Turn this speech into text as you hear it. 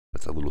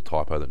a little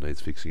typo that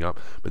needs fixing up.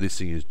 But this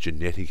thing is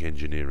genetic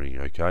engineering,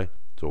 okay?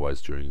 It's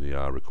always during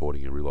the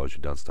recording you realise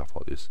you've done stuff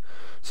like this.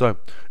 So,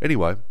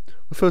 anyway,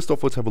 first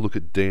off, let's have a look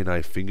at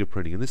DNA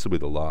fingerprinting, and this will be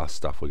the last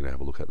stuff. We're going to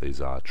have a look at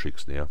these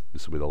tricks now.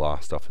 This will be the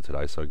last stuff for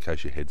today, so in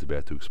case your head's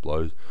about to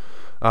explode.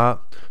 So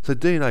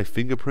DNA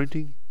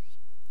fingerprinting,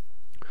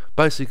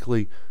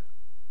 basically,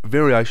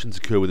 variations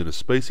occur within a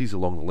species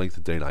along the length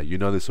of DNA. You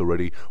know this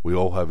already. We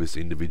all have this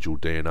individual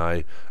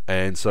DNA,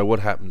 and so what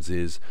happens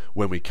is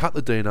when we cut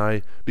the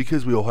DNA,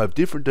 because we all have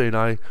different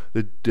DNA,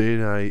 the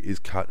DNA is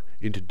cut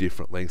into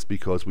different lengths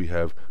because we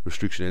have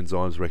restriction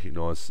enzymes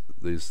recognise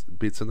these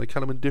bits and they cut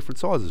them in different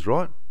sizes,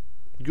 right?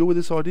 Good with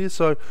this idea?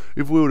 So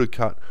if we were to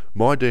cut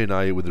my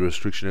DNA with a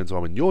restriction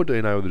enzyme and your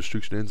DNA with a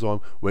restriction enzyme,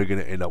 we're going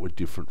to end up with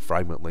different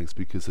fragment lengths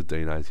because the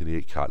DNA is going to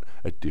get cut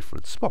at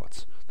different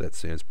spots. That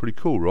sounds pretty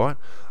cool, right?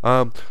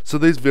 So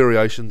these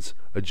variations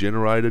are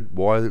generated.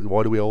 Why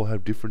do we all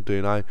have different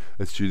DNA?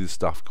 It's due to this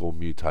stuff called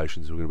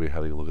mutations. We're going to be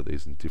having a look at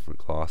these in different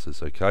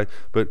classes, okay?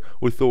 But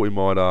we thought we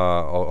might,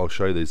 I'll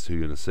show you these to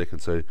you in a second.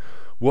 So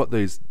what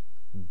these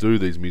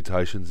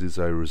mutations is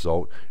a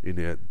result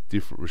in our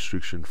different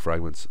restriction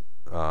fragments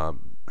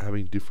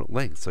having different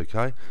lengths,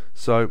 okay?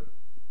 So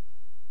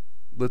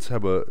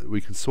we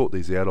can sort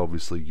these out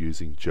obviously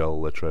using gel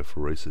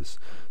electrophoresis.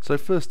 So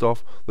first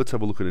off, let's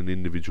have a look at an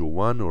individual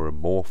one or a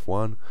morph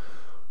one.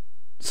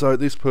 So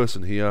this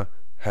person here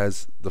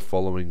has the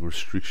following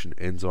restriction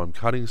enzyme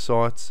cutting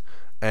sites,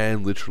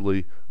 and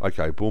literally,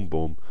 okay, boom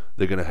boom,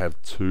 they're going to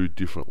have two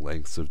different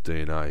lengths of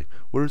DNA,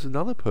 whereas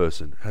another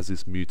person has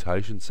this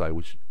mutation,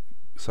 which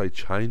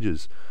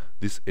changes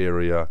this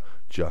area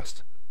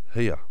just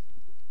here,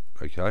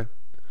 okay?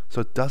 So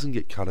it doesn't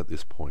get cut at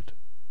this point.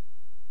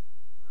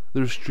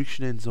 The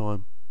restriction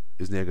enzyme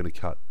is now going to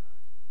cut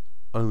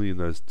only in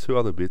those two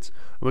other bits,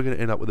 and we're going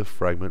to end up with a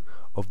fragment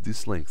of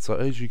this length. So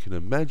as you can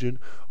imagine,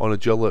 on a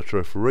gel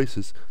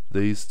electrophoresis,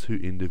 these two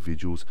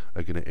individuals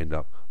are going to end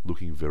up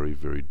looking very,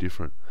 very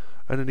different.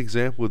 And an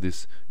example of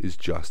this is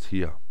just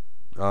here.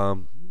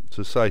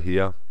 So say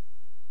here,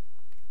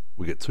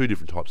 we get two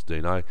different types of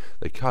DNA,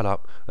 they cut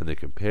up and they're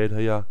compared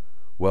here.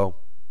 Well,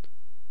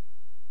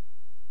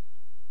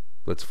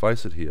 let's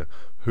face it here,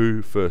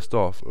 who first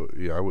off,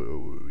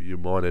 you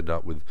might end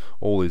up with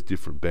all these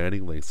different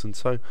banding lengths. And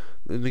so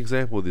an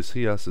example of this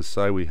here, so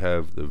say we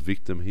have the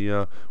victim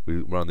here, we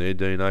run their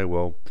DNA,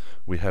 well,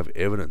 we have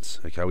evidence,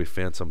 okay, we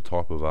found some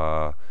type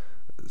of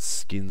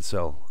skin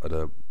cell at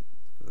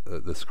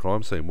this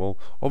crime scene. Well,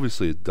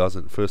 obviously it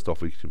doesn't. First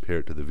off, we compare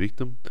it to the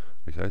victim,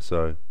 okay,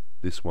 so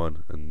this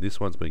one and this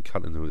one's been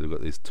cut, and we've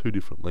got these two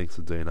different lengths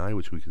of DNA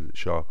which we can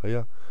show up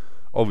here.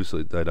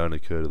 Obviously they don't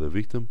occur to the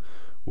victim.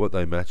 What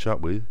they match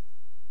up with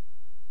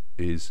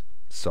is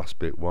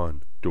suspect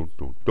one. Dun,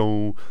 dun,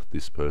 dun.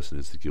 This person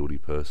is the guilty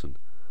person.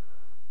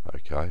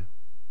 Okay.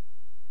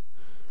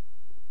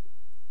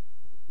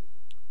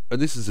 And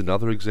this is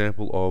another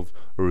example of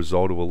a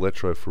result of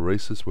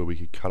electrophoresis where we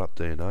could cut up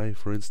DNA,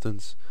 for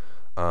instance.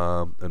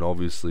 And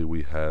obviously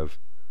we have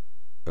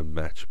a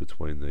match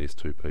between these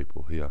two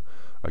people here.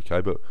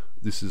 Okay, but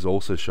this is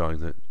also showing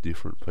that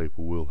different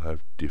people will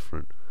have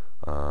different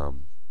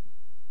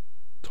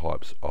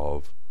types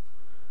of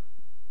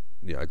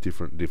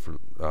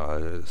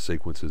different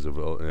sequences of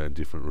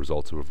different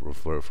results of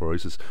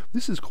electrophoresis.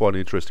 This is quite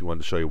an interesting one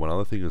to show you one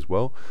other thing as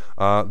well.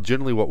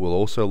 Generally what we'll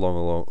also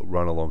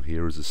run along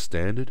here is a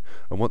standard,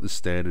 and what the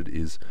standard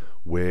is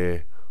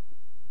where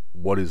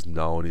what is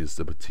known is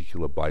the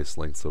particular base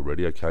lengths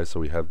already. Okay, so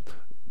we have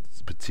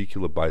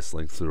particular base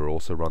lengths that are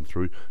also run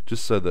through,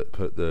 just so that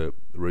the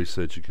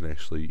researcher can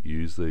actually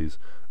use these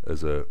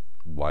as a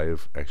way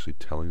of actually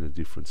telling the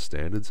different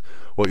standards.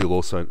 What you'll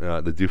also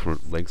the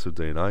different lengths of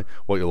DNA.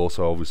 What you'll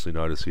also obviously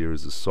notice here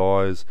is the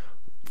size.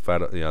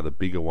 The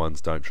bigger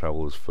ones don't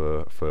travel as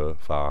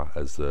far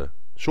as the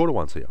shorter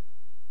ones here.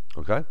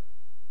 Okay.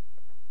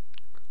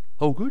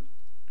 Oh, good.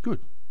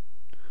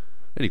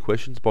 Any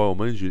questions? By all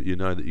means, you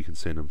know that you can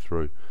send them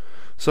through.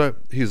 So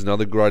here's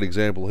another great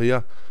example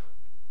here.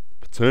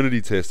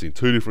 Paternity testing,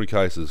 two different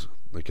cases.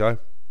 Okay.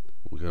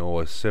 We can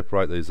always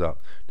separate these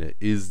up. Now,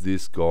 is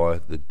this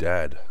guy the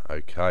dad?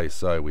 Okay,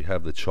 so we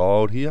have the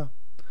child here.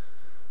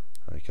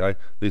 Okay,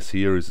 this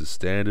here is a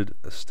standard.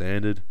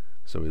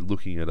 So we're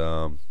looking at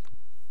okay,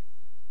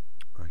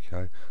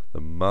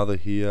 the mother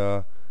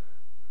here,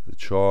 the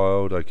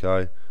child.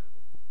 Okay,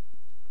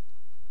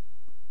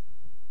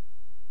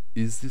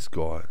 is this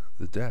guy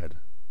the dad?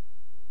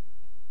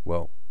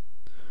 Well,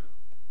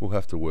 we'll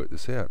have to work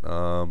this out.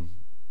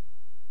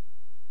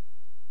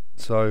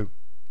 So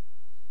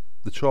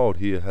the child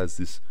here has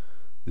these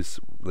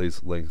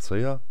lengths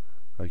here,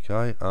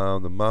 okay.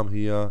 The mum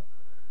here,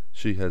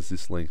 she has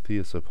this length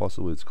here, so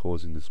possibly it's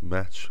causing this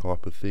match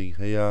type of thing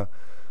here.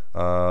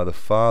 The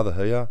father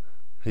here,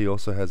 he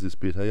also has this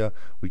bit here.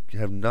 We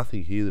have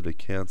nothing here that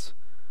accounts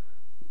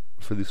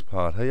for this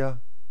part here.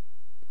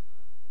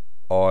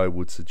 I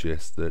would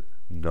suggest that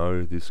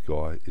no, this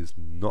guy is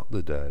not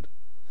the dad.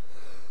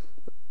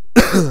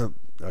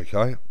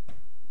 Okay.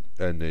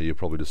 And you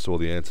probably just saw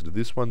the answer to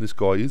this one. This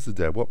guy is the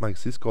dad. What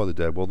makes this guy the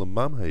dad? Well, the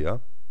mum here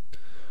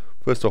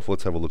First off,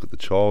 let's have a look at the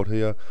child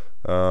here.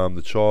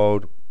 The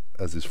child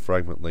has this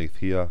fragment length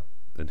here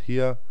and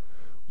here.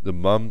 The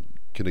mum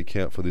can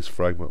account for this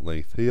fragment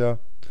length here.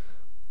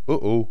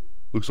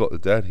 Looks like the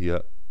dad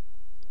here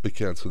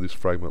accounts for this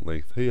fragment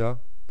length here.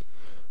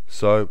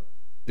 So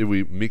if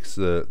we mix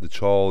the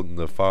child and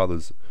the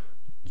father's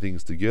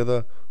things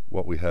together,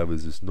 what we have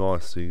is this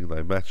nice thing.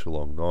 They match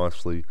along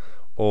nicely.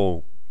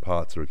 All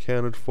parts are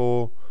accounted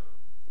for.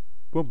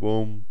 Boom,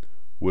 boom.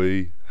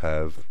 We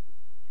have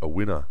a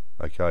winner.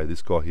 Okay,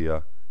 this guy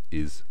here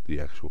is the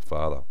actual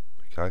father.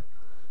 Okay,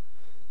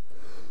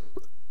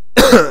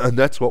 and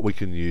that's what we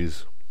can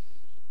use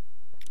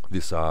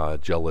this gel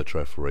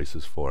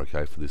electrophoreses for.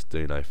 Okay, for this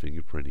DNA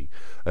fingerprinting,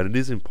 and it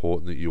is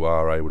important that you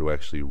are able to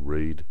actually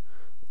read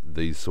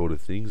these sort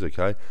of things.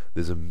 Okay,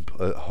 there's a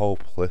whole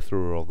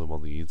plethora of them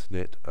on the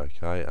internet.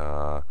 Okay,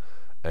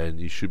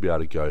 and you should be able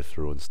to go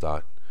through and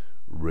start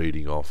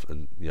reading off,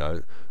 and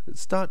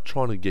start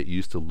trying to get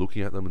used to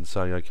looking at them and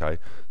saying, okay,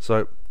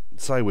 so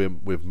say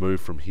we've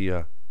moved from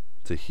here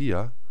to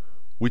here,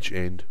 which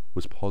end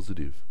was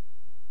positive?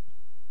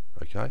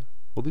 Okay,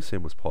 well, this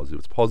end was positive.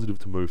 It's positive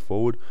to move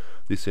forward.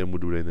 This end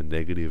would have been the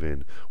negative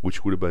end,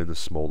 which would have been the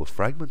smaller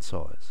fragment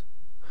size.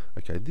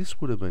 Okay, this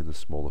would have been the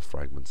smaller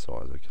fragment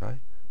size. Okay,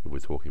 if we're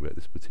talking about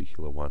this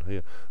particular one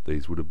here,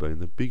 these would have been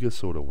the bigger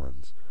sort of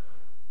ones.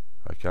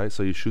 Okay,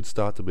 so you should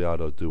start to be able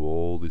to do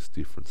all this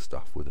different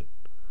stuff with it.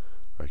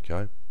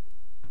 Okay.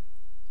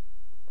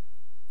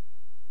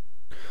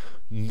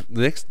 The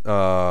next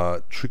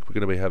trick we're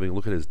going to be having a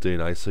look at is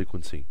DNA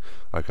sequencing.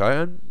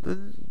 Okay, and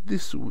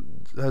this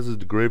has a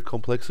degree of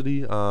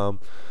complexity,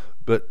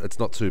 but it's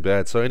not too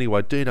bad. So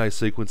anyway, DNA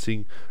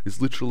sequencing is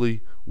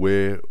literally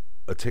where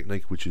a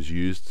technique which is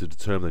used to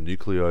determine the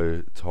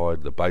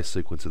nucleotide, the base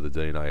sequence of the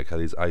DNA. Okay,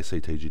 these A,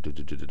 C, T, G,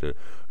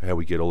 how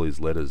we get all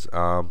these letters.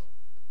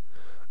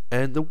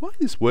 And the way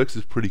this works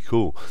is pretty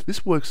cool.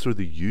 This works through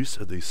the use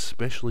of these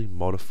specially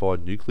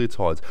modified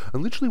nucleotides.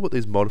 And literally what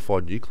these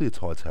modified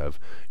nucleotides have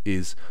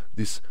is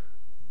this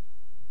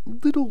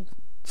little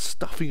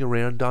stuffing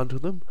around done to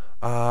them.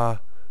 I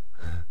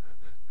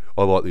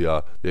like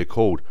they're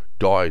called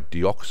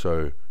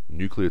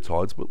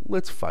dideoxynucleotides, but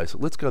let's face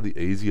it, let's go the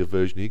easier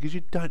version here, because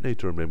you don't need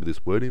to remember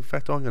this word. In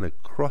fact, I'm going to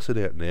cross it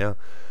out now.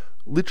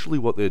 Literally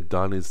what they've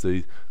done is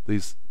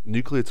these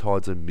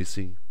nucleotides are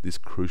missing this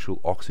crucial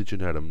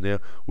oxygen atom. Now,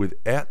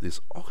 without this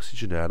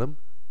oxygen atom,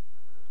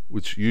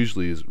 which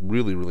usually is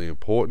really, really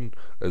important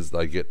as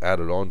they get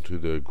added on to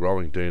the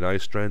growing DNA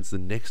strands, the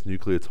next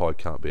nucleotide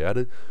can't be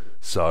added.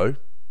 So,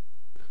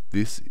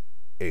 this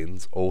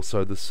ends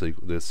also the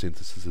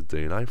synthesis of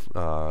DNA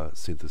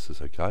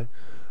synthesis, okay?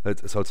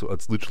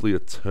 It's literally a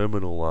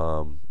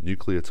terminal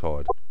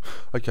nucleotide.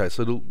 Okay,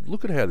 so to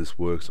look at how this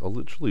works, I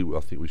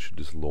think we should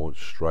just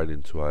launch straight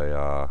into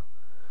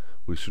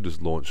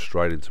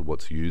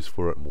what's used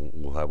for it, and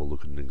we'll have a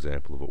look at an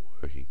example of it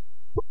working.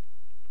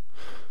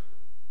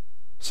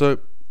 So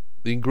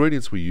the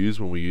ingredients we use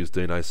when we use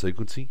DNA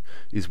sequencing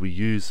is we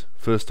use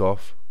the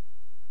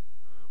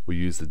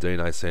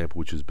DNA sample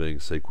which is being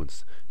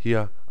sequenced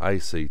here,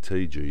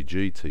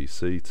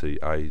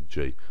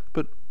 ACTGGTCTAG,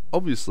 but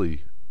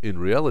obviously in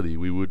reality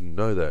we wouldn't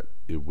know that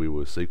if we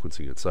were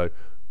sequencing it, so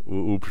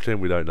we'll pretend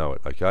we don't know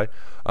it. Okay.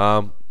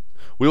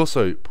 We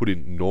also put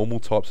in normal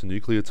types of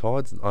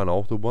nucleotides,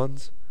 unaltered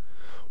ones.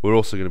 We're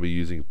also going to be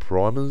using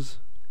primers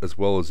as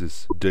well as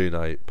this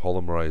DNA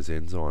polymerase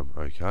enzyme.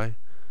 Okay,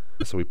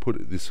 so we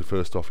put this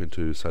first off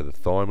into, say, the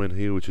thymine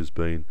here, which has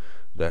been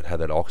had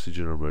that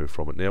oxygen removed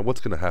from it. Now what's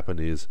going to happen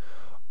is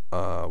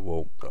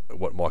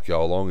what might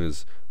go along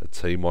is a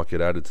T might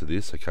get added to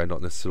this. Okay,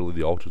 not necessarily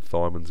the altered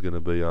thymine's going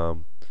to be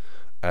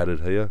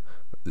added here.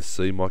 The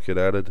C might get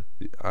added,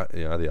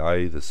 the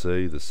A, the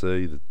C,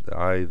 the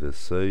A, the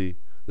C,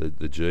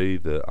 the G,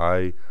 the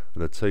A, and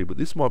the T. But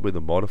this might be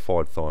the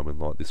modified thymine,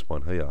 like this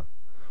one here.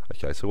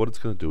 Okay, so what it's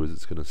going to do is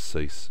it's going to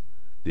cease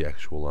the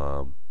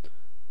actual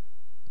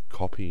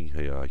copying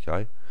here.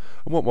 Okay,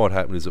 and what might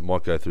happen is it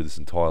might go through this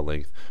entire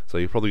length, so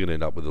you're probably going to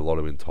end up with a lot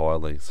of entire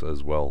lengths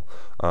as well.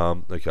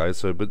 Okay,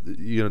 so but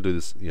you're going to do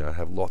this,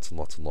 have lots and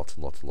lots and lots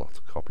and lots and lots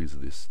of copies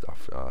of this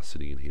stuff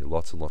sitting in here,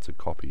 lots and lots of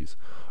copies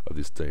of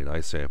this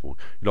DNA sample.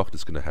 You're not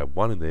just going to have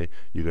one in there,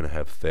 you're going to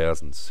have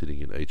thousands sitting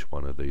in each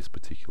one of these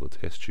particular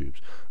test tubes,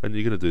 and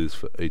you're going to do this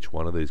for each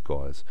one of these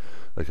guys.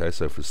 Okay,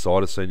 so for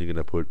cytosine you're going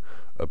to put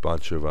a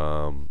bunch of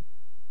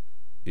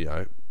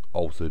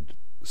altered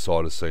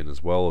cytosine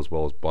as well as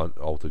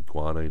altered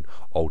guanine,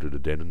 altered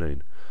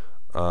adenine.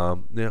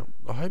 Now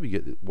I hope you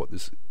get what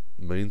this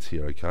means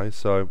here. Okay,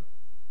 so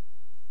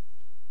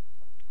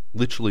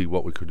literally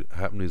what we could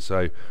happen is,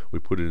 say we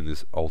put it in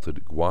this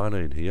altered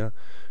guanine here,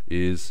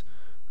 is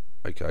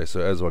okay,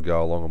 so as I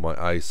go along on my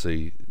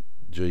ACG,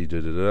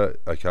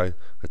 okay,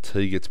 a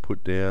T gets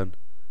put down.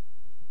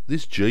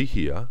 This G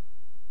here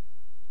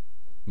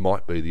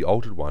might be the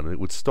altered one and it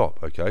would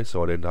stop. Okay,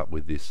 so I'd end up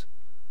with this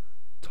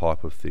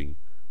type of thing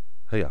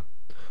here.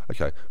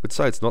 Okay, but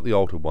say it's not the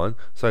altered one,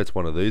 say it's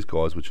one of these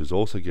guys which is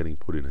also getting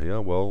put in here.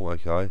 Well,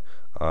 okay,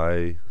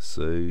 A,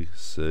 C,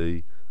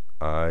 C,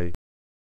 A,